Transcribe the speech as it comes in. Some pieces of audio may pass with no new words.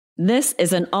This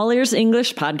is an All Ears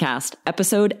English podcast,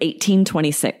 episode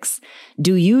 1826.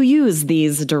 Do you use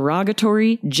these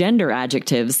derogatory gender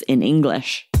adjectives in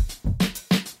English?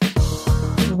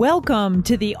 Welcome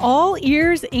to the All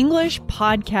Ears English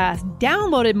podcast,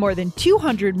 downloaded more than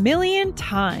 200 million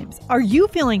times. Are you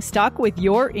feeling stuck with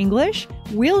your English?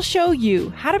 We'll show you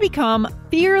how to become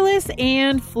fearless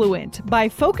and fluent by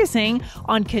focusing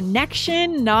on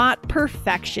connection, not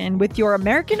perfection, with your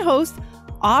American host,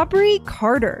 Aubrey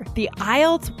Carter, the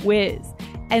IELTS whiz,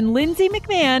 and Lindsay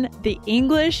McMahon, the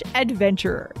English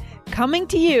adventurer, coming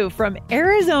to you from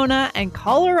Arizona and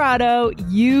Colorado,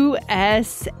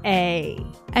 USA.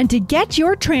 And to get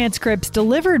your transcripts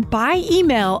delivered by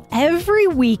email every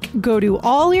week, go to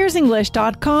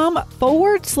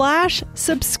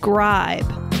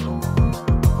allearsenglish.com/subscribe.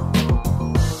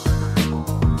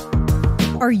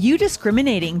 Are you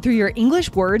discriminating through your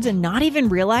English words and not even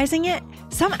realizing it?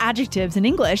 Some adjectives in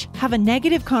English have a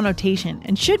negative connotation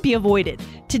and should be avoided.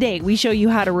 Today, we show you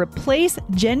how to replace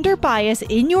gender bias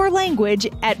in your language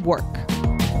at work.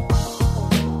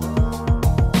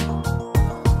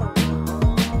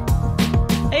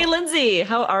 Hey, Lindsay,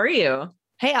 how are you?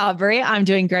 Hey, Aubrey, I'm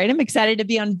doing great. I'm excited to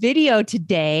be on video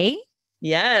today.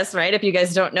 Yes, right. If you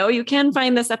guys don't know, you can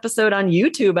find this episode on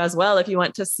YouTube as well if you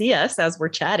want to see us as we're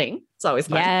chatting. It's always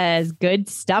fun. Yes, good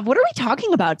stuff. What are we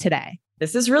talking about today?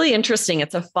 This is really interesting.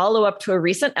 It's a follow-up to a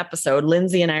recent episode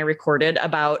Lindsay and I recorded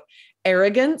about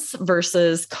arrogance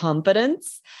versus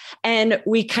confidence. And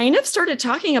we kind of started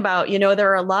talking about,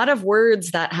 there are a lot of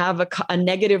words that have a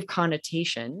negative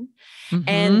connotation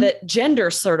and that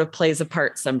gender sort of plays a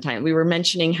part sometimes. We were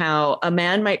mentioning how a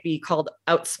man might be called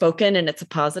outspoken and it's a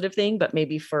positive thing, but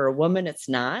maybe for a woman, it's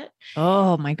not.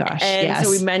 Oh my gosh. And yes. So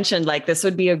we mentioned this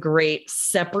would be a great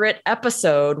separate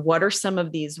episode. What are some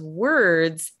of these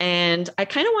words? And I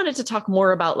kind of wanted to talk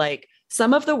more about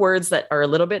some of the words that are a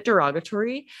little bit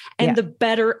derogatory and the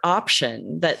better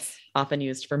option that's often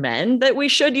used for men that we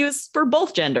should use for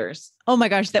both genders. Oh my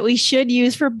gosh, that we should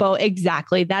use for both.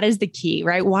 Exactly. That is the key,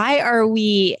 right? Why are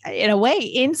we, in a way,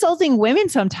 insulting women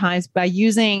sometimes by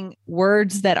using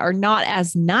words that are not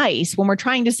as nice when we're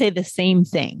trying to say the same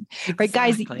thing, right?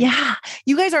 Guys, yeah,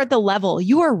 you guys are at the level.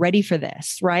 You are ready for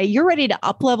this, right? You're ready to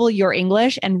up-level your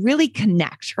English and really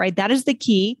connect, right? That is the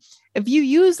key. If you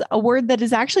use a word that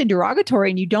is actually derogatory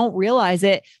and you don't realize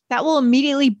it, that will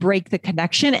immediately break the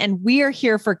connection. And we are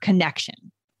here for connection.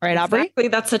 Right, Aubrey? Exactly.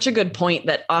 That's such a good point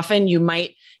that often you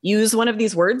might use one of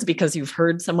these words because you've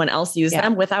heard someone else use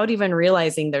them without even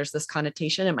realizing there's this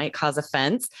connotation. It might cause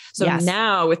offense. So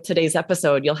now with today's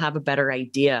episode, you'll have a better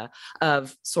idea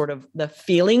of sort of the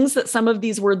feelings that some of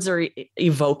these words are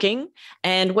evoking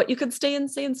and what you could stay and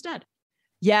say instead.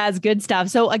 Yeah, it's good stuff.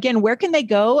 So again, where can they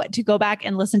go to go back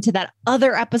and listen to that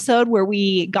other episode where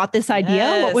we got this idea?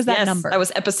 Yes, what was that number? That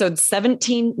was episode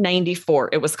 1794.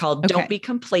 It was called Don't Be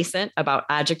Complacent About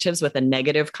Adjectives with a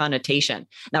Negative Connotation.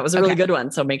 That was a really good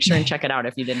one. So make sure and check it out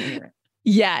if you didn't hear it.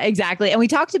 Yeah, exactly. And we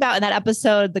talked about in that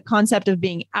episode, the concept of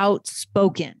being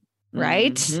outspoken,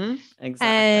 right? Exactly.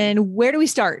 And where do we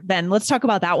start, Ben? Let's talk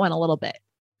about that one a little bit.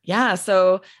 Yeah.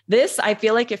 So I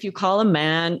feel like if you call a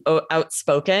man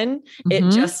outspoken, it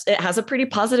has a pretty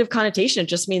positive connotation. It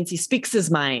just means he speaks his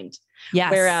mind.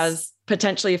 Yes. Whereas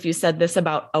potentially if you said this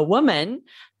about a woman,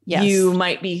 you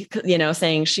might be,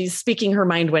 saying she's speaking her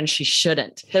mind when she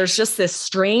shouldn't. There's just this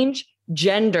strange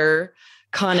gender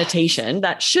connotation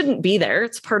that shouldn't be there.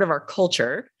 It's part of our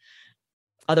culture,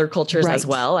 other cultures as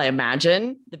well, I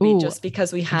imagine, just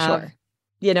because we have,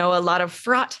 a lot of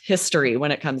fraught history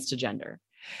when it comes to gender.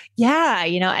 Yeah,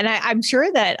 and I'm sure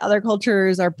that other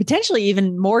cultures are potentially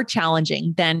even more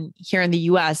challenging than here in the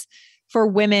US for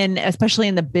women, especially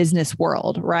in the business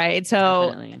world, right?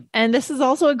 So, definitely. And this is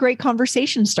also a great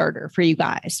conversation starter for you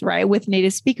guys, right? With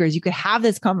native speakers, you could have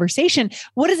this conversation.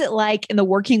 What is it like in the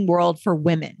working world for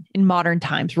women in modern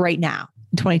times right now?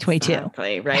 In 2022.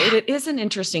 Exactly, right? It is an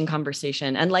interesting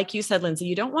conversation. And like you said, Lindsay,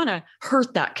 you don't want to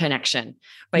hurt that connection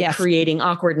by creating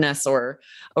awkwardness or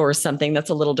something that's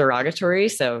a little derogatory.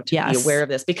 So to be aware of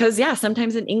this, because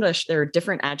sometimes in English, there are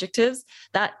different adjectives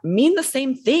that mean the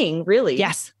same thing, really,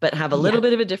 but have a little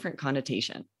bit of a different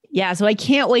connotation. Yeah. So I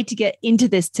can't wait to get into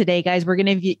this today, guys. We're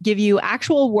going to give you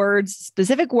actual words,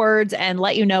 specific words, and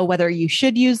let you know whether you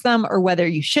should use them or whether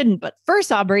you shouldn't. But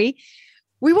first, Aubrey,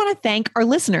 We want to thank our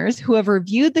listeners who have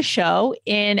reviewed the show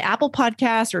in Apple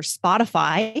Podcasts or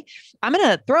Spotify. I'm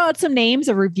going to throw out some names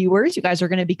of reviewers. You guys are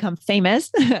going to become famous.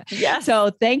 Yeah.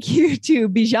 So thank you to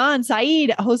Bijan,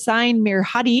 Saeed, Hossein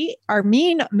Mirhadi,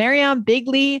 Armin, Mariam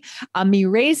Bigli,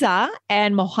 Mireza,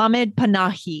 and Mohammed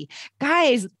Panahi.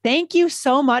 Guys, thank you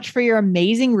so much for your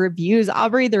amazing reviews.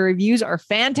 Aubrey, the reviews are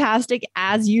fantastic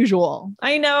as usual.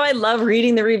 I know. I love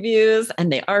reading the reviews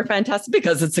and they are fantastic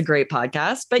because it's a great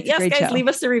podcast. But yes, guys, leave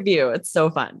us a review. It's so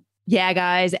fun. Yeah,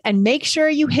 guys. And make sure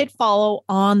you hit follow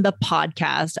on the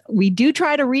podcast. We do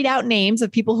try to read out names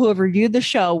of people who have reviewed the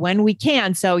show when we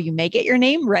can. So you may get your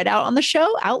name read out on the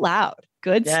show out loud.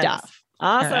 Good stuff.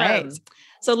 Awesome. Right.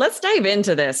 So let's dive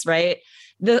into this, right?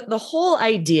 The whole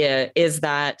idea is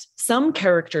that some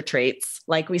character traits,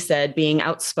 like we said, being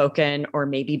outspoken or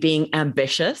maybe being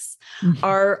ambitious,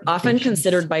 are often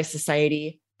considered by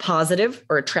society positive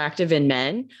or attractive in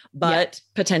men, but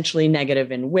potentially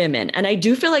negative in women. And I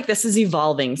do feel like this is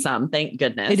evolving some, thank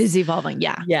goodness. It is evolving.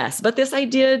 Yeah. Yes. But this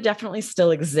idea definitely still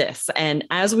exists. And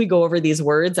as we go over these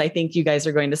words, I think you guys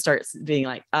are going to start being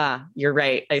like, you're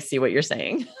right. I see what you're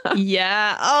saying.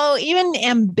 Yeah. Oh, even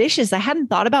ambitious. I hadn't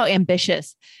thought about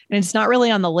ambitious, and it's not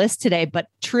really on the list today, but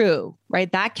true,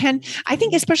 right? That can, I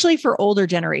think, especially for older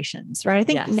generations, right? I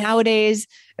think nowadays,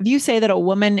 if you say that a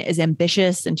woman is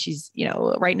ambitious and she's,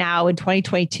 right now in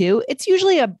 2022, it's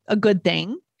usually a good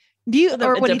thing.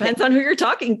 It depends on who you're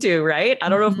talking to, right? I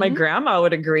don't know if my grandma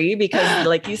would agree because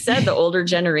like you said, the older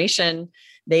generation,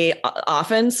 they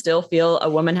often still feel a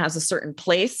woman has a certain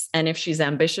place. And if she's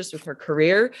ambitious with her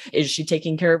career, is she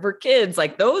taking care of her kids?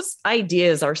 Like those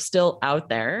ideas are still out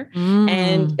there.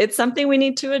 And it's something we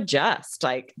need to adjust,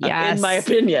 in my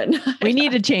opinion. We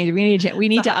need to change. We need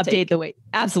to update the way.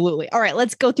 Absolutely. All right,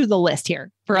 let's go through the list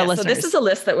here for our listeners. So this is a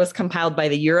list that was compiled by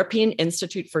the European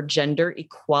Institute for Gender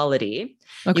Equality.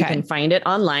 Okay. You can find it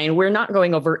online. We're not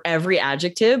going over every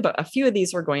adjective, but a few of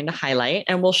these we're going to highlight,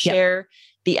 and we'll share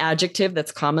the adjective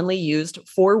that's commonly used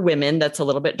for women that's a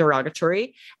little bit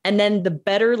derogatory, and then the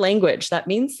better language that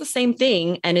means the same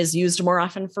thing and is used more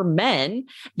often for men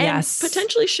and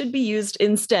potentially should be used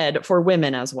instead for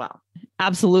women as well.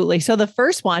 Absolutely. So the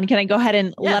first one, can I go ahead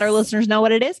and let our listeners know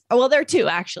what it is? Oh, well, there are two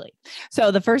actually.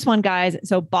 So the first one, guys,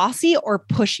 so bossy or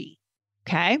pushy.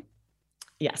 Okay.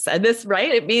 Yes. And this,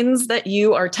 right? It means that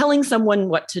you are telling someone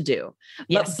what to do.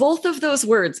 But both of those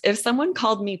words, if someone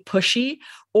called me pushy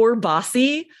or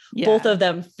bossy, both of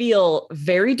them feel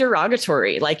very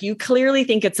derogatory. Like you clearly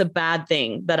think it's a bad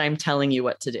thing that I'm telling you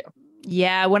what to do.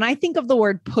 Yeah. When I think of the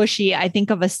word pushy, I think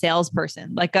of a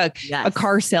salesperson, like a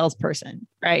car salesperson,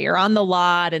 right? You're on the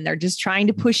lot and they're just trying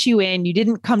to push you in. You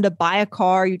didn't come to buy a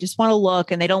car. You just want to look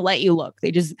and they don't let you look.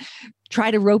 They just try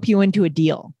to rope you into a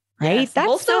deal. Right. Yes, that's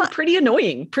also pretty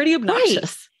annoying, pretty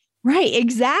obnoxious. Right.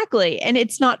 Exactly. And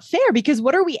it's not fair because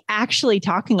what are we actually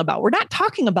talking about? We're not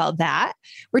talking about that.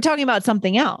 We're talking about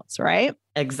something else, right?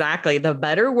 Exactly. The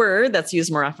better word that's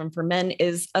used more often for men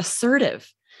is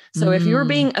assertive. So if you're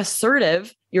being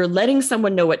assertive, you're letting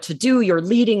someone know what to do. You're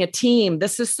leading a team.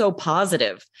 This is so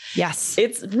positive. Yes.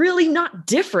 It's really not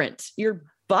different. You're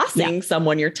bossing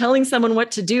someone, you're telling someone what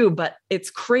to do, but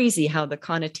it's crazy how the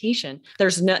connotation,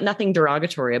 there's nothing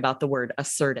derogatory about the word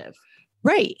assertive.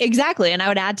 Right. Exactly. And I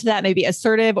would add to that maybe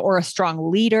assertive or a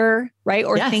strong leader, right?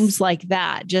 Or things like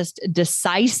that. Just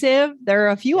decisive. There are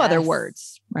a few other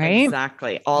words, right?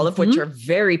 Exactly. All of which are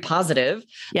very positive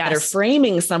that are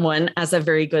framing someone as a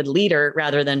very good leader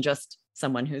rather than just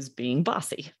someone who's being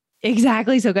bossy.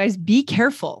 Exactly. So guys, be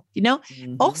careful.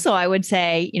 Also, I would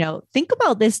say, think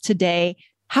about this today.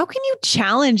 How can you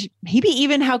challenge, maybe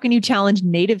even how can you challenge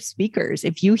native speakers?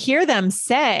 If you hear them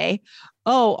say,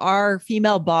 oh, our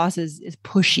female boss is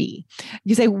pushy.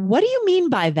 You say, what do you mean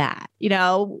by that?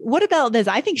 What about this?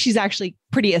 I think she's actually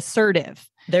pretty assertive.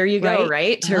 There you go,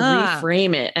 right? To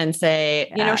reframe it and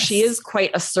say, she is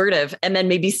quite assertive, and then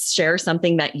maybe share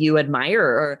something that you admire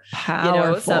or,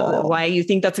 why you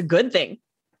think that's a good thing.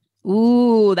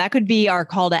 Ooh, that could be our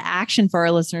call to action for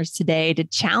our listeners today to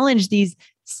challenge these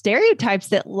stereotypes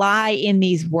that lie in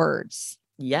these words.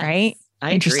 Yes. Right?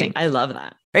 I agree. I love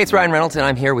that. Hey, it's Ryan Reynolds, and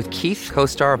I'm here with Keith,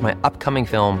 co-star of my upcoming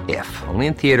film, If, only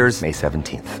in theaters May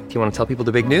 17th. Do you want to tell people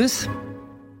the big news?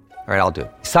 All right, I'll do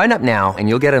it. Sign up now and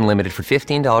you'll get unlimited for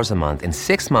 $15 a month and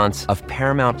 6 months of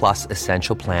Paramount Plus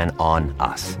Essential Plan on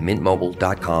us.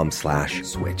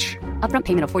 MintMobile.com/switch. Upfront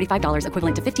payment of $45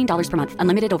 equivalent to $15 per month.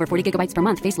 Unlimited over 40 gigabytes per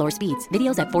month. Face lower speeds.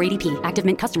 Videos at 480p. Active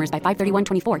Mint customers by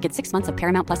 531.24 get 6 months of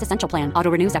Paramount Plus Essential Plan.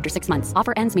 Auto renews after 6 months.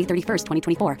 Offer ends May 31st,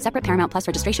 2024. Separate Paramount Plus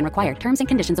registration required. Terms and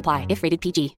conditions apply if rated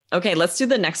PG. Okay, let's do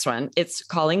the next one. It's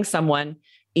calling someone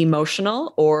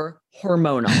emotional or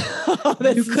hormonal.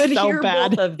 You could hear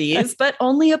both of these, but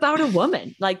only about a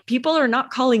woman. Like people are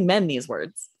not calling men these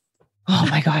words. Oh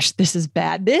my gosh, this is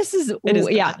bad. This is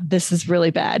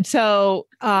really bad. So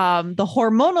the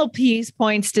hormonal piece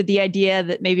points to the idea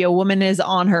that maybe a woman is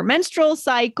on her menstrual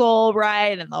cycle,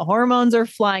 right? And the hormones are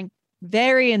flying.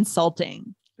 Very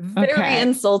insulting. Very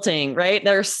insulting, right?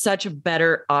 There are such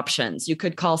better options. You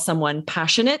could call someone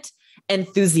passionate,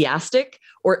 enthusiastic,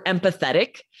 or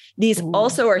empathetic. These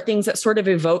also are things that sort of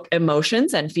evoke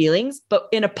emotions and feelings, but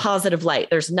in a positive light.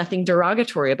 There's nothing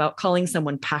derogatory about calling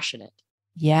someone passionate.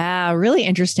 Yeah, really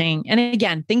interesting. And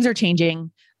again, things are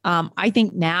changing. I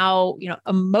think now,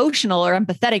 emotional or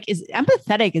empathetic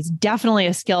is definitely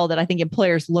a skill that I think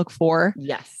employers look for.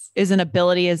 Yes. Is an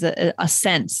ability, is a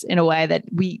sense in a way that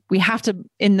we have to,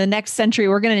 in the next century,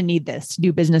 we're going to need this to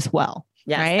do business well.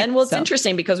 Yes. Right? And it's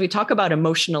interesting because we talk about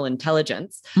emotional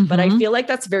intelligence, but I feel like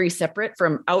that's very separate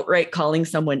from outright calling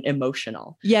someone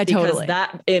emotional. Yeah, because totally.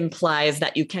 That implies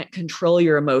that you can't control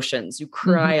your emotions. You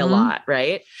cry a lot,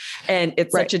 right? And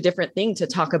it's such a different thing to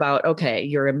talk about, okay,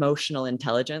 your emotional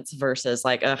intelligence versus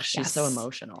like, she's so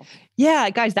emotional.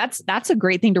 Yeah, guys, that's a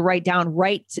great thing to write down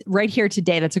right here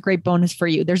today. That's a great bonus for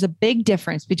you. There's a big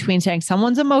difference between saying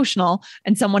someone's emotional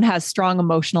and someone has strong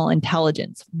emotional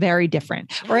intelligence. Very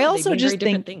different. Yeah, or I also just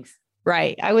think things.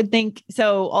 Right. I would think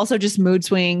so. Also just mood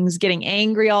swings, getting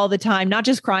angry all the time, not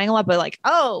just crying a lot, but like,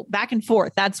 back and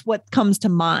forth. That's what comes to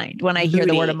mind when I hear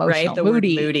the word emotional. Right? The word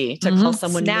moody. To call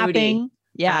someone snapping. Moody.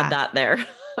 Yeah. Add that there.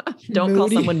 Don't call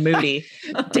someone moody.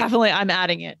 Definitely. I'm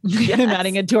adding it. Yes. I'm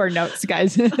adding it to our notes,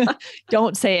 guys.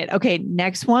 Don't say it. Okay.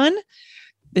 Next one.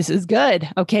 This is good.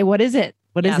 Okay. What is it?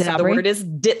 What is it? So the word is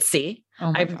ditzy.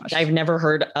 Oh I've never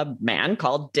heard a man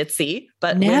called ditzy,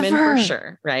 but women for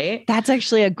sure, right? That's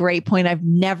actually a great point. I've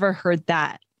never heard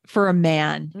that for a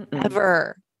man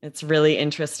ever. It's really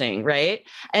interesting, right?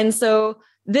 And so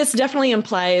this definitely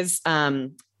implies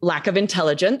lack of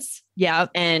intelligence,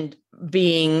 and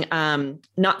being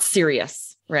not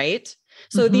serious, right?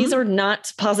 So these are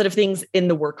not positive things in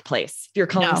the workplace. If you're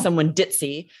calling someone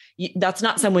ditzy, that's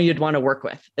not someone you'd want to work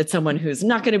with. It's someone who's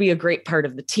not going to be a great part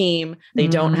of the team. They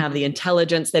don't have the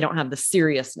intelligence. They don't have the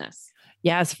seriousness.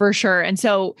 Yes, for sure. And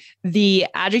so the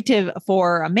adjective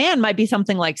for a man might be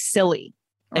something like silly,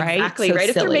 right? Exactly, so right? Silly.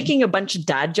 If they're making a bunch of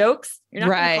dad jokes, you're not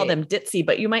going to call them ditzy,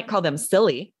 but you might call them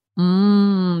silly.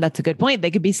 That's a good point. They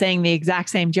could be saying the exact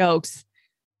same jokes,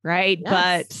 right? Yes.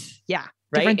 But yeah.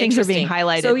 Right? Different things are being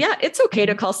highlighted. So yeah, it's okay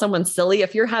to call someone silly.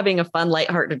 If you're having a fun,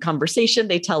 lighthearted conversation,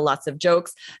 they tell lots of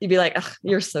jokes. You'd be like,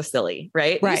 you're so silly,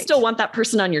 right? You still want that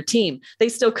person on your team. They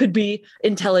still could be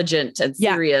intelligent and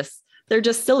serious. They're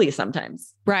just silly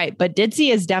sometimes. Right. But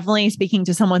ditzy is definitely speaking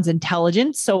to someone's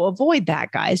intelligence. So avoid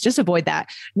that, guys. Just avoid that.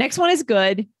 Next one is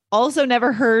good. Also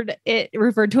never heard it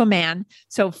referred to a man.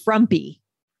 So frumpy.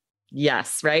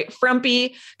 Yes. Right.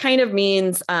 Frumpy kind of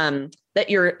means that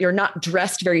you're not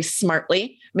dressed very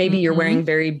smartly. Maybe you're wearing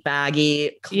very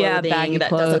baggy clothing that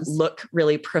doesn't look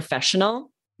really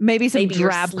professional. Maybe some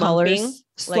drab colors,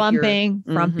 slumping,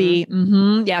 frumpy.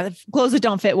 Yeah. Clothes that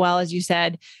don't fit well, as you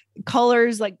said,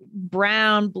 colors like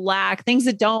brown, black, things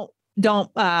that don't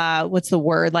what's the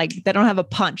word? Like they don't have a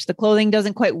punch. The clothing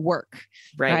doesn't quite work.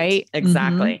 Right.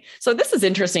 Exactly. So this is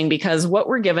interesting because what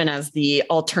we're given as the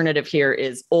alternative here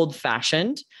is old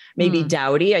fashioned, maybe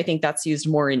dowdy. I think that's used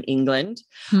more in England,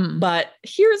 but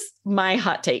here's my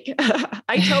hot take.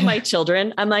 I tell my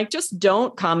children, I'm like, just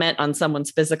don't comment on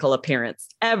someone's physical appearance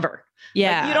ever.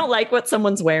 Yeah. Like, you don't like what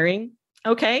someone's wearing.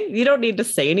 Okay. You don't need to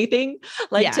say anything.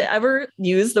 To ever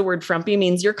use the word frumpy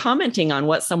means you're commenting on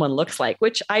what someone looks like,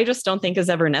 which I just don't think is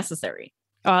ever necessary.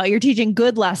 You're teaching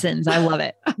good lessons. I love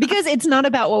it because it's not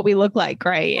about what we look like,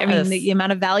 right? Yes. I mean, the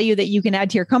amount of value that you can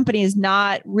add to your company is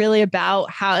not really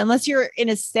about how, unless you're in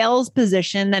a sales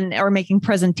position or making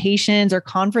presentations or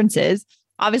conferences.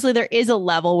 Obviously, there is a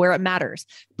level where it matters,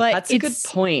 but that's a good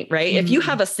point, right? If you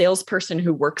have a salesperson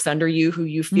who works under you, who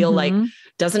you feel like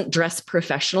doesn't dress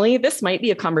professionally, this might be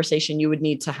a conversation you would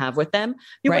need to have with them.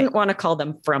 You wouldn't want to call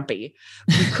them frumpy.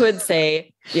 You could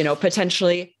say,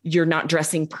 potentially you're not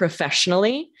dressing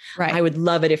professionally. Right. I would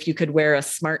love it if you could wear a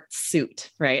smart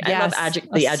suit, right? Yes, I love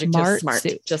the adjective smart,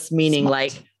 just meaning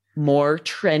like more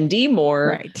trendy,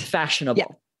 more fashionable.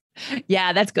 Yeah.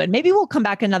 Yeah, that's good. Maybe we'll come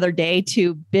back another day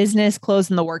to business clothes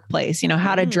in the workplace,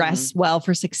 how to dress well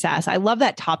for success. I love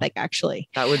that topic, actually.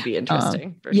 That would be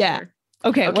interesting. For sure.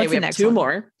 Okay. What's we the have next two one?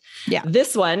 more. Yeah.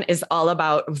 This one is all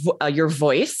about your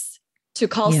voice. To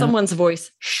call someone's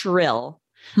voice shrill.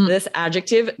 This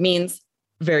adjective means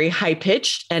very high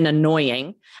pitched and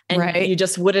annoying. And you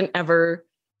just wouldn't ever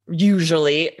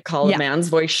usually call a man's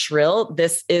voice shrill.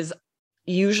 This is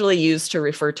usually used to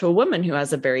refer to a woman who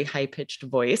has a very high-pitched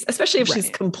voice, especially if she's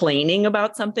complaining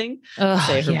about something.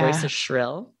 Say her voice is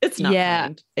shrill. It's not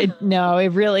kind. No, it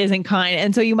really isn't kind.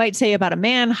 And so you might say about a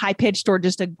man, high-pitched or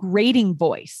just a grating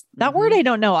voice. That word I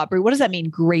don't know, Aubrey. What does that mean,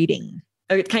 grating?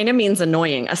 It kind of means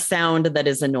annoying, a sound that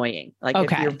is annoying. Like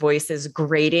if your voice is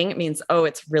grating, it means, oh,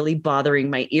 it's really bothering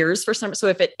my ears for some. So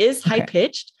if it is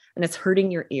high-pitched and it's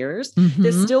hurting your ears,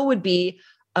 this still would be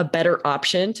a better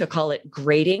option to call it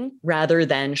grating rather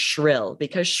than shrill,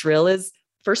 because shrill is,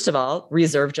 first of all,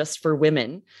 reserved just for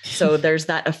women. So there's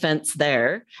that offense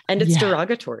there, and it's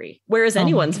derogatory, whereas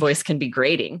anyone's voice can be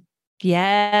grating.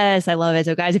 Yes, I love it.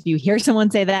 So guys, if you hear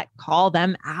someone say that, call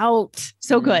them out.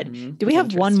 So good. Do we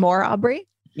have one more, Aubrey?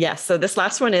 Yes. So this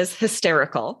last one is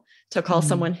hysterical. To call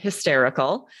someone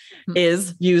hysterical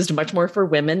is used much more for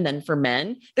women than for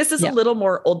men. This is a little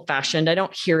more old-fashioned. I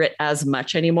don't hear it as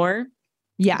much anymore.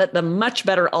 Yeah. But the much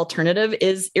better alternative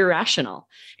is irrational.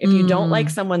 If you don't like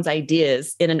someone's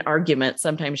ideas in an argument,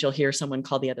 sometimes you'll hear someone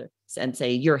call the other and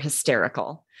say, you're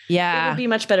hysterical. Yeah. It would be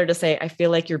much better to say, I feel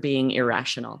like you're being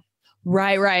irrational.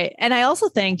 Right. And I also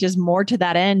think just more to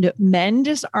that end, men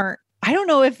just aren't, I don't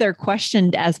know if they're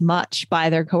questioned as much by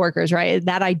their coworkers, right?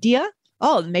 That idea,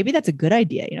 oh, maybe that's a good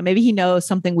idea. Maybe he knows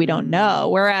something we don't know.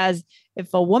 Whereas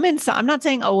if a woman, I'm not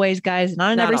saying always, guys,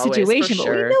 not in every situation, but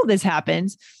we know this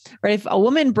happens, right? If a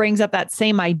woman brings up that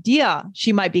same idea,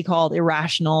 she might be called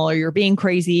irrational, or you're being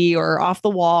crazy, or off the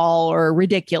wall, or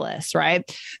ridiculous, right?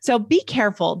 So be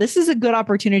careful. This is a good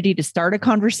opportunity to start a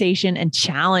conversation and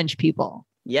challenge people.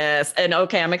 Yes. And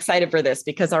okay, I'm excited for this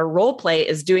because our role play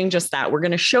is doing just that. We're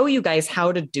going to show you guys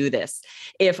how to do this.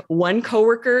 If one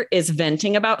coworker is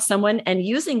venting about someone and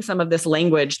using some of this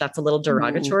language that's a little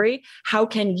derogatory, how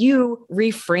can you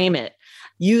reframe it?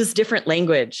 Use different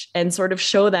language and sort of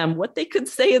show them what they could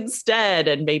say instead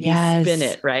and maybe spin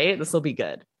it, right? This will be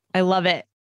good. I love it.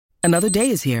 Another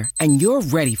day is here and you're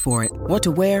ready for it. What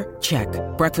to wear? Check.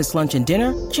 Breakfast, lunch, and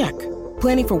dinner? Check.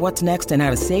 Planning for what's next and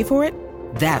how to save for it?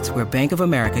 That's where Bank of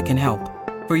America can help.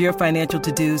 For your financial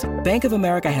to-dos, Bank of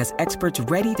America has experts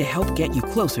ready to help get you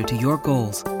closer to your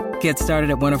goals. Get started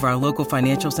at one of our local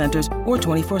financial centers or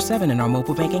 24/7 in our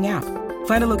mobile banking app.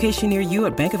 Find a location near you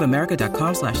at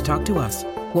bankofamerica.com/talktous.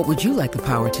 What would you like the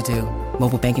power to do?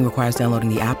 Mobile banking requires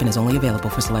downloading the app and is only available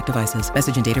for select devices.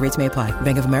 Message and data rates may apply.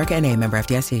 Bank of America NA, member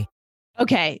FDIC.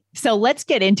 Okay, so let's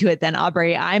get into it then,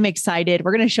 Aubrey. I'm excited.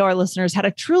 We're going to show our listeners how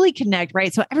to truly connect,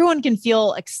 right? So everyone can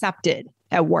feel accepted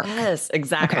at work. Yes,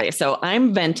 exactly. Okay. So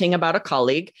I'm venting about a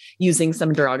colleague using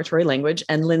some derogatory language.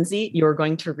 And Lindsay, you're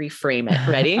going to reframe it.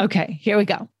 Ready? Okay, here we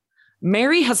go.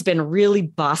 Mary has been really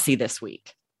bossy this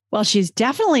week. Well, she's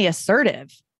definitely assertive.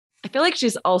 I feel like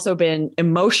she's also been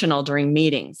emotional during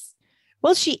meetings.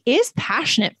 Well, she is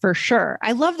passionate for sure.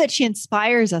 I love that she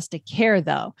inspires us to care,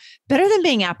 though. Better than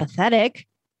being apathetic.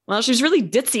 Well, she's really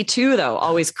ditzy too, though,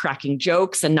 always cracking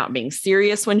jokes and not being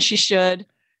serious when she should.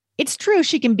 It's true.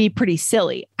 She can be pretty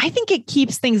silly. I think it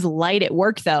keeps things light at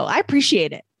work, though. I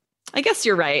appreciate it. I guess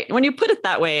you're right. When you put it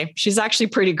that way, she's actually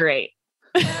pretty great.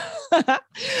 I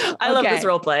love this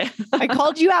role play. I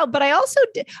called you out, but I also,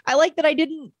 I like that I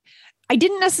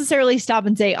didn't necessarily stop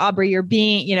and say, Aubrey, you're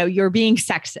being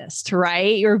sexist,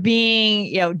 right? You're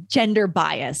being, gender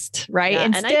biased, right? Yeah,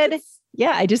 Instead,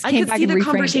 I just came back and reframed it. I could see the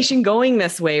conversation going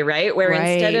this way, right? Where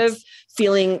instead of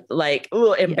feeling like,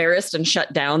 embarrassed and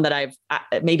shut down that I've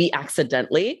maybe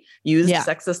accidentally used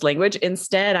sexist language,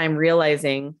 instead I'm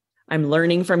realizing I'm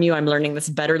learning from you. I'm learning this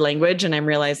better language and I'm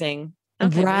realizing,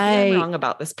 okay, maybe I'm wrong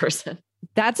about this person.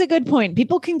 That's a good point.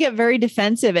 People can get very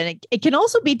defensive and it can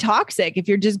also be toxic if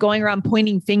you're just going around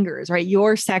pointing fingers, right?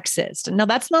 You're sexist. Now,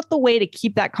 that's not the way to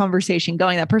keep that conversation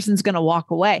going. That person's going to walk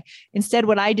away. Instead,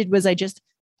 what I did was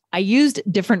I used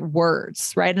different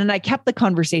words, right? And I kept the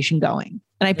conversation going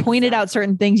and I pointed out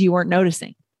certain things you weren't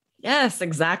noticing. Yes,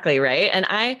 exactly. Right. And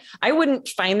I wouldn't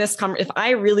find this, if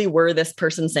I really were this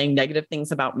person saying negative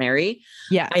things about Mary,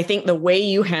 I think the way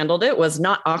you handled it was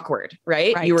not awkward,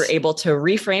 right? You were able to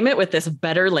reframe it with this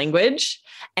better language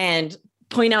and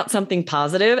point out something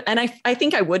positive. And I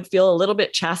think I would feel a little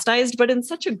bit chastised, but in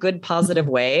such a good, positive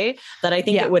way that I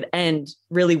think it would end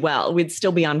really well. We'd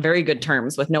still be on very good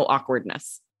terms with no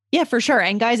awkwardness. Yeah, for sure.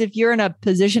 And guys, if you're in a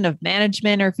position of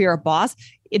management or if you're a boss,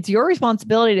 it's your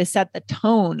responsibility to set the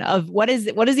tone of what is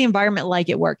the environment like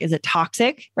at work? Is it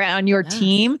toxic, right? On your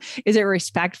team? Is it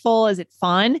respectful? Is it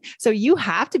fun? So you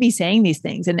have to be saying these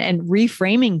things and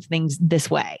reframing things this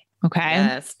way. Okay.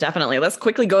 Yes, definitely. Let's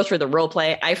quickly go through the role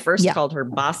play. I first called her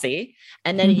bossy,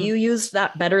 and then you used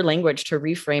that better language to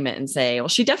reframe it and say, well,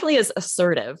 she definitely is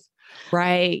assertive.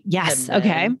 Right. Yes. And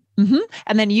Okay. then-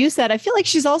 And then you said, I feel like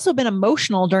she's also been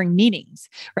emotional during meetings.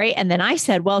 Right. And then I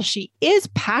said, well, she is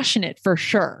passionate for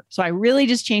sure. So I really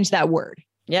just changed that word.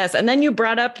 Yes. And then you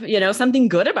brought up, something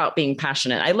good about being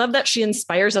passionate. I love that she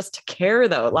inspires us to care,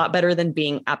 though, a lot better than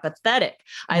being apathetic.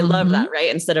 I love that, right?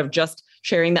 Instead of just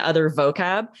sharing the other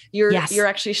vocab, you're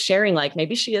actually sharing, like,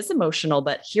 maybe she is emotional,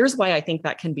 but here's why I think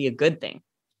that can be a good thing.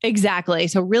 Exactly.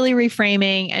 So really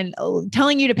reframing and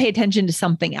telling you to pay attention to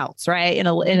something else, right? In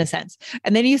a sense.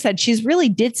 And then you said she's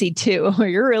really ditzy too.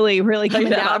 You're really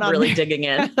coming down on really digging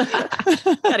in.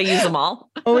 Got to use them all.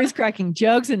 Always cracking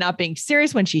jokes and not being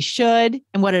serious when she should.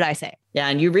 And what did I say? Yeah.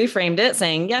 And you reframed it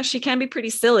saying, yeah, she can be pretty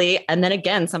silly. And then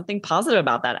again, something positive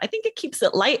about that. I think it keeps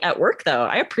it light at work, though.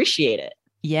 I appreciate it.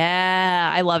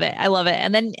 Yeah, I love it.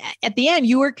 And then at the end,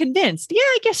 you were convinced. Yeah,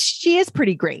 I guess she is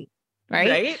pretty great.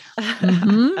 Right?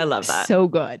 I love that. So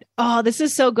good. Oh, this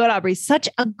is so good, Aubrey. Such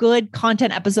a good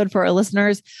content episode for our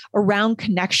listeners around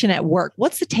connection at work.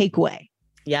 What's the takeaway?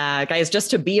 Yeah, guys, just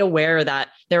to be aware that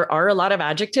there are a lot of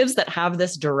adjectives that have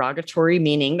this derogatory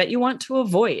meaning that you want to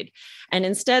avoid. And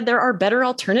instead, there are better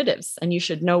alternatives, and you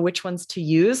should know which ones to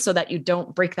use so that you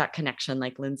don't break that connection,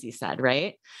 like Lindsay said,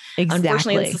 right? Exactly.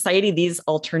 Unfortunately, in society, these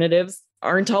alternatives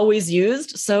aren't always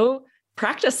used. So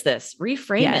practice this,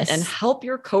 reframe it, and help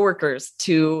your coworkers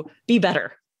to be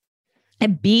better.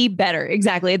 And be better.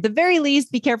 Exactly. At the very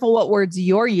least, be careful what words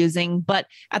you're using. But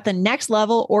at the next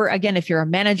level, or again, if you're a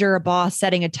manager, a boss,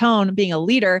 setting a tone, being a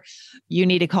leader, you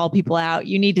need to call people out.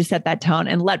 You need to set that tone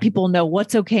and let people know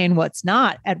what's okay and what's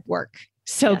not at work.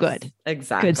 So good.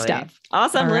 Exactly. Good stuff.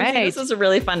 Awesome. All Lindsay, right. This was a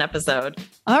really fun episode.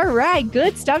 All right.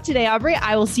 Good stuff today, Aubrey.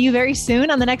 I will see you very soon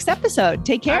on the next episode.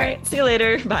 Take care. All right. See you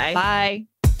later. Bye. Bye.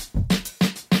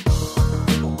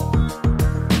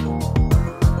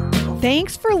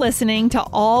 Thanks for listening to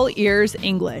All Ears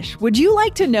English. Would you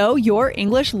like to know your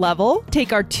English level?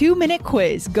 Take our 2-minute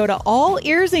quiz. Go to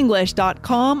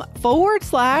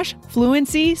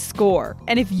allearsenglish.com/fluency score.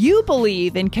 And if you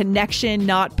believe in connection,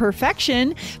 not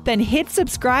perfection, then hit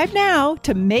subscribe now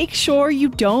to make sure you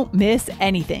don't miss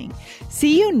anything.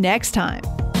 See you next time.